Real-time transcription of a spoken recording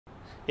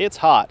It's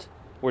hot.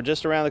 We're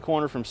just around the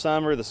corner from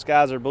summer. The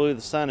skies are blue,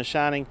 the sun is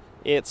shining.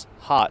 It's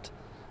hot.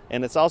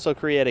 And it's also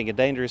creating a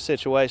dangerous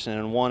situation,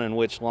 and one in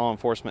which law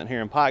enforcement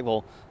here in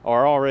Pikeville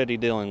are already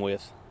dealing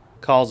with.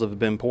 Calls have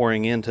been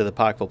pouring into the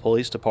Pikeville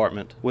Police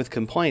Department with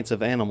complaints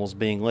of animals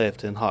being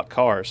left in hot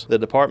cars. The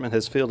department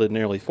has fielded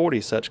nearly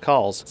 40 such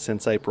calls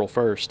since April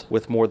 1st,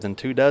 with more than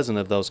 24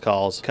 of those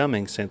calls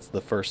coming since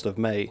the 1st of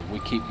May. We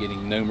keep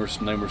getting numerous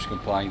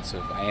complaints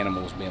of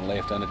animals being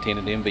left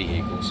unattended in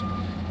vehicles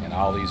in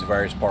all these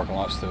various parking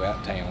lots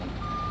throughout town.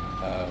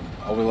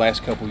 Over the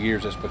last couple of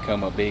years, it's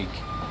become a big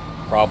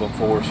problem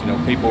for us. You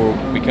know, people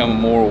are becoming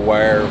more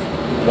aware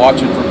of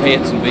watching for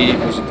pets and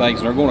vehicles and things,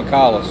 and they're going to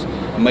call us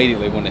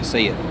immediately when they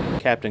see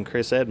it. Captain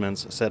Chris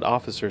Edmonds said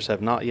officers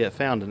have not yet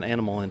found an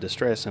animal in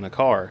distress in a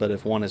car, but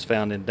if one is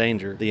found in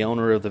danger, the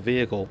owner of the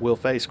vehicle will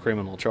face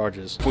criminal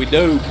charges. If we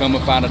do come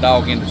and find a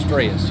dog in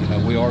distress, you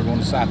know, we are going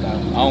to cite the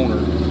owner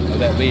of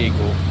that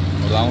vehicle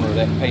or the owner of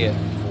that pet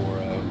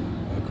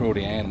for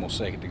cruelty to animals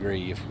second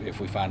degree if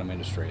we find them in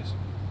distress.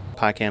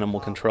 Pike Animal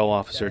Control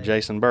Officer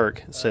Jason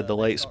Burke said the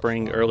late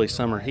spring, early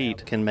summer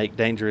heat can make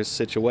dangerous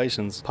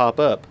situations pop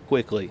up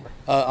quickly.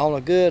 On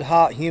a good,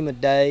 hot, humid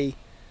day,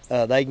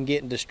 they can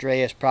get in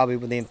distress probably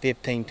within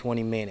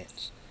 15-20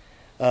 minutes.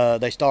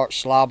 They start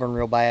slobbering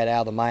real bad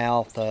out of the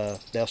mouth.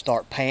 They'll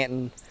start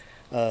panting,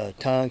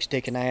 tongue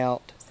sticking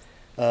out.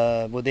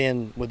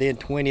 Within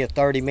 20 or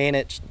 30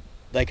 minutes,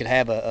 they could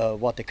have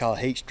what they call a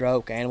heat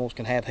stroke. Animals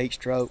can have heat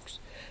strokes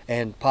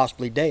and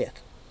possibly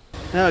death.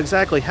 Now,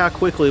 exactly how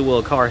quickly will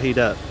a car heat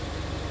up?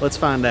 Let's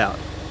find out.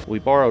 We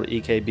borrowed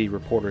EKB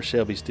reporter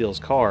Shelby Steele's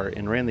car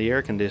and ran the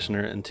air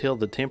conditioner until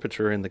the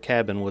temperature in the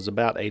cabin was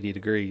about 80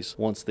 degrees.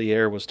 Once the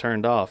air was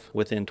turned off,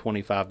 within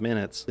 25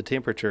 minutes, the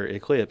temperature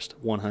eclipsed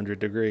 100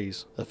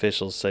 degrees.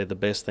 Officials say the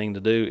best thing to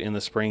do in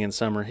the spring and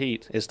summer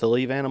heat is to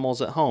leave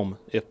animals at home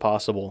if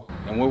possible.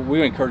 And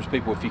we encourage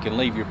people, if you can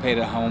leave your pet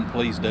at home,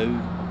 please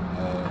do.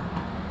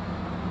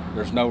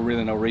 There's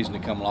really no reason to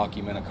come lock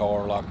him in a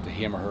car, lock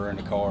him or her in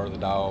the car, the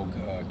dog,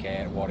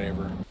 cat,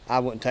 whatever. I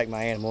wouldn't take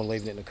my animal and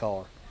leave it in the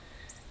car,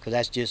 because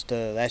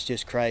that's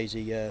just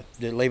crazy.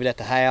 Leave it at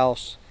the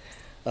house,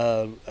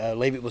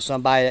 leave it with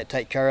somebody that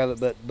take care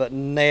of it, but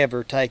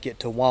never take it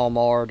to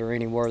Walmart or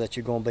anywhere that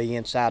you're going to be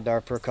inside there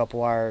for a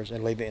couple hours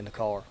and leave it in the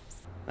car.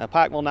 Now,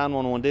 Pikeville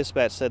 911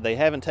 dispatch said they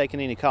haven't taken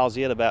any calls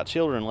yet about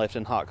children left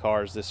in hot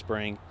cars this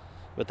spring,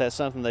 but that's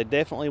something they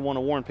definitely want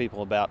to warn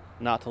people about,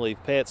 not to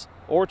leave pets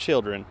or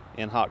children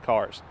in hot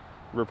cars.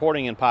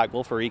 Reporting in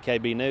Pikeville for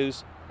EKB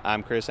News,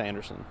 I'm Chris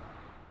Anderson.